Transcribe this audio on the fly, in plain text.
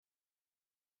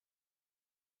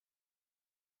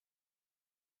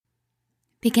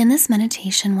Begin this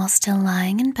meditation while still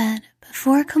lying in bed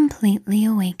before completely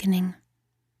awakening.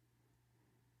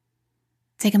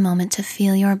 Take a moment to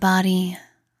feel your body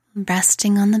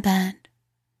resting on the bed,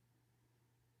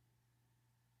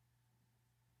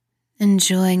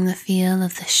 enjoying the feel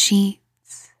of the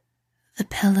sheets, the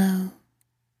pillow,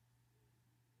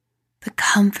 the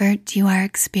comfort you are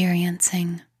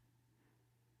experiencing,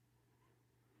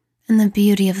 and the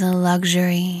beauty of the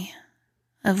luxury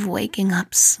of waking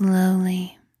up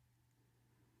slowly.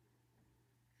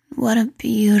 What a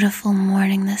beautiful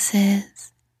morning this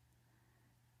is.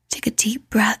 Take a deep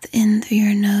breath in through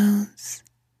your nose.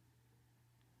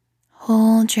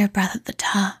 Hold your breath at the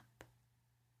top.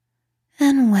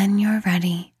 And when you're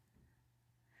ready,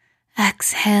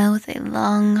 exhale with a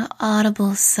long,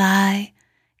 audible sigh,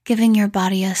 giving your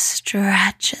body a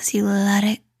stretch as you let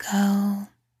it go.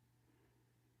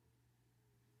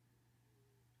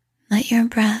 Let your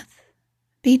breath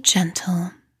be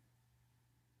gentle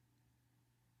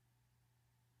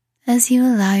as you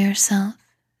allow yourself,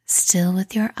 still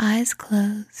with your eyes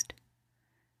closed,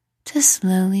 to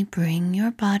slowly bring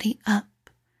your body up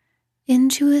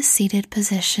into a seated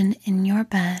position in your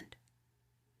bed.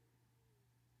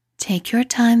 Take your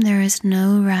time, there is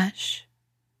no rush.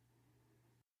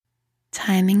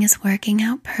 Timing is working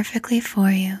out perfectly for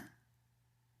you.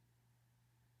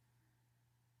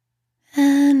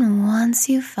 And once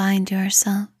you find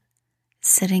yourself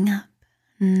sitting up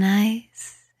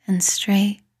nice and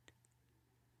straight,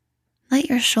 let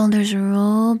your shoulders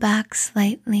roll back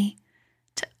slightly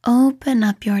to open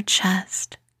up your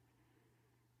chest,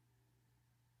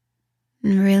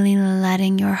 and really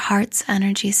letting your heart's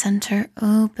energy center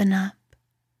open up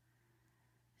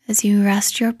as you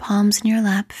rest your palms in your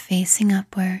lap facing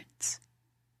upwards.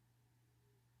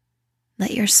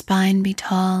 Let your spine be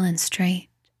tall and straight.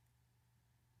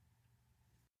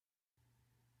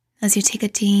 As you take a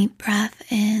deep breath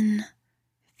in,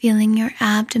 feeling your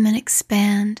abdomen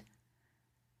expand,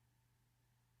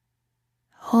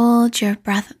 hold your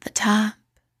breath at the top.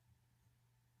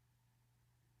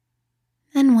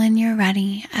 And when you're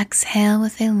ready, exhale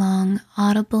with a long,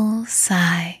 audible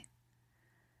sigh.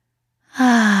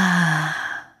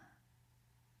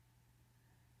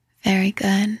 Very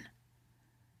good.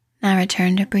 Now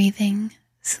return to breathing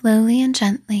slowly and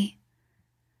gently,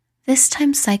 this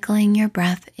time cycling your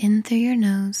breath in through your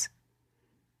nose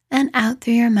and out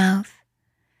through your mouth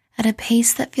at a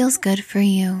pace that feels good for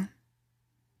you.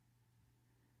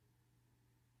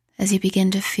 As you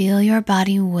begin to feel your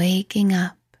body waking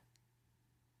up,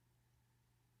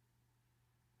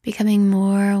 becoming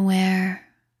more aware,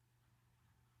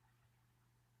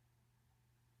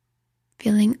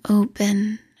 feeling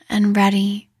open and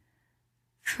ready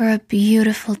for a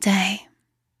beautiful day.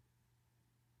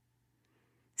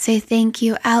 Say thank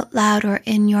you out loud or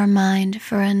in your mind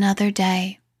for another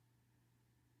day.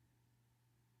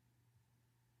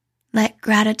 Let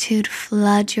gratitude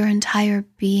flood your entire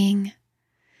being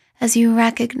as you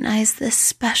recognize this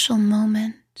special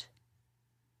moment.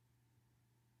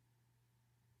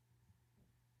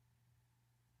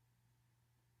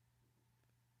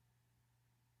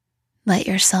 Let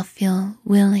yourself feel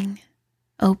willing,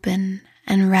 open,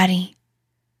 and ready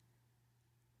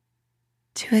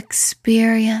to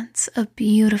experience a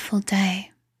beautiful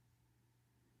day.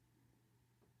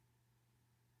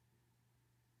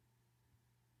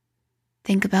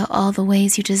 Think about all the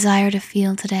ways you desire to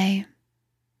feel today,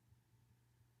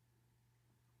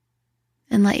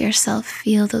 and let yourself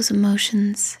feel those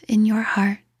emotions in your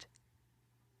heart.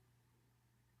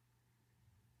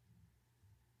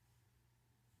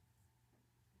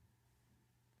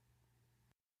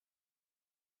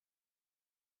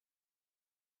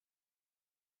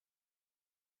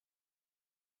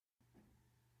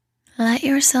 Let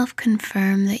yourself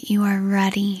confirm that you are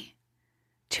ready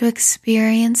to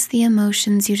experience the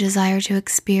emotions you desire to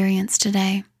experience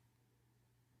today.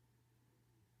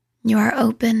 You are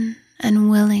open and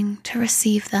willing to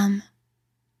receive them.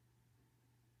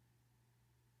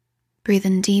 Breathe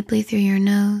in deeply through your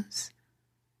nose,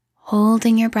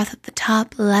 holding your breath at the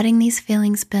top, letting these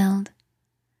feelings build.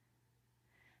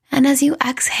 And as you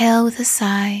exhale with a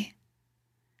sigh,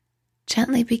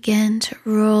 gently begin to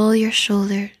roll your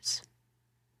shoulders.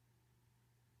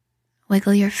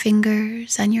 Wiggle your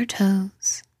fingers and your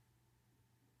toes.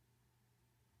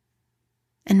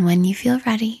 And when you feel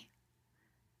ready,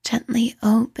 gently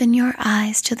open your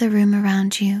eyes to the room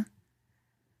around you,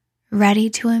 ready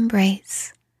to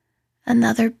embrace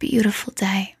another beautiful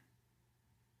day.